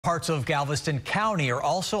Parts of Galveston County are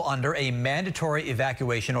also under a mandatory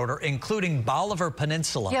evacuation order, including Bolivar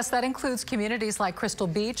Peninsula. Yes, that includes communities like Crystal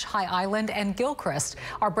Beach, High Island, and Gilchrist.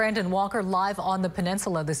 Our Brandon Walker live on the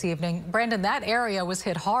peninsula this evening. Brandon, that area was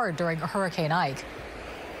hit hard during Hurricane Ike.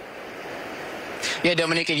 Yeah,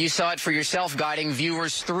 Dominica, you saw it for yourself, guiding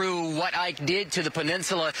viewers through what Ike did to the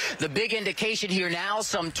peninsula. The big indication here now,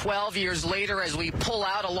 some 12 years later, as we pull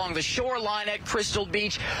out along the shoreline at Crystal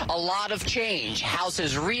Beach, a lot of change.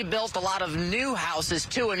 Houses rebuilt, a lot of new houses,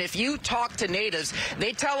 too. And if you talk to natives,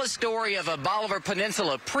 they tell a story of a Bolivar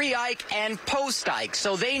Peninsula pre-Ike and post-Ike.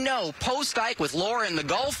 So they know post-Ike with Laura in the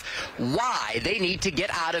Gulf, why they need to get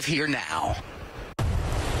out of here now.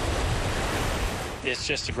 It's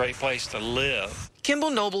just a great place to live.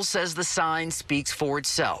 Kimball Nobles says the sign speaks for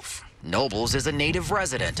itself. Nobles is a native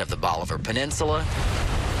resident of the Bolivar Peninsula.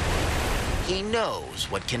 He knows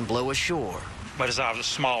what can blow ashore. But as I was a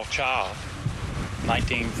small child,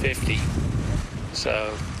 1950,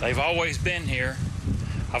 so they've always been here.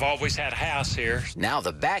 I've always had a house here. Now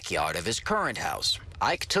the backyard of his current house.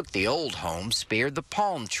 Ike took the old home, spared the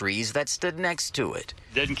palm trees that stood next to it.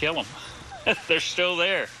 Didn't kill them. They're still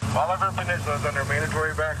there. Bolivar Peninsula is under mandatory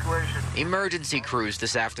evacuation. Emergency crews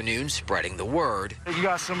this afternoon spreading the word. You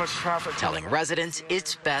got so much traffic. Telling residents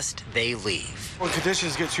it's best they leave. When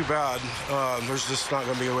conditions get too bad, there's just not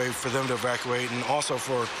going to be a way for them to evacuate. And also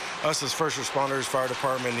for us as first responders, fire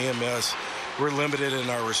department, EMS, we're limited in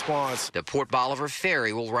our response. The Port Bolivar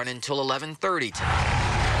ferry will run until 11:30 tonight.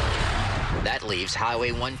 That leaves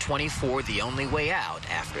Highway 124 the only way out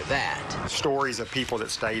after that. Stories of people that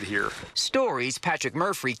stayed here. Stories Patrick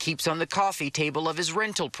Murphy keeps on the coffee table of his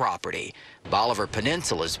rental property. Bolivar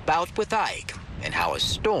Peninsula's bout with Ike and how a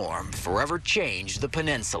storm forever changed the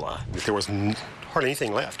peninsula. There was hardly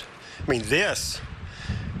anything left. I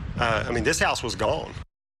mean, this house was gone.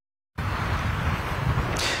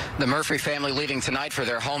 The Murphy family leaving tonight for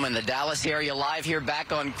their home in the Dallas area. Live here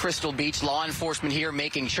back on Crystal Beach. Law enforcement here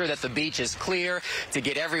making sure that the beach is clear to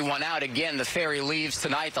get everyone out. Again, the ferry leaves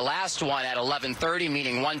tonight. The last one at 11:30,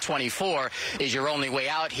 meaning 124, is your only way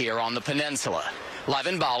out here on the peninsula. Live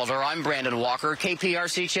in Bolivar, I'm Brandon Walker,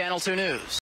 KPRC Channel 2 News.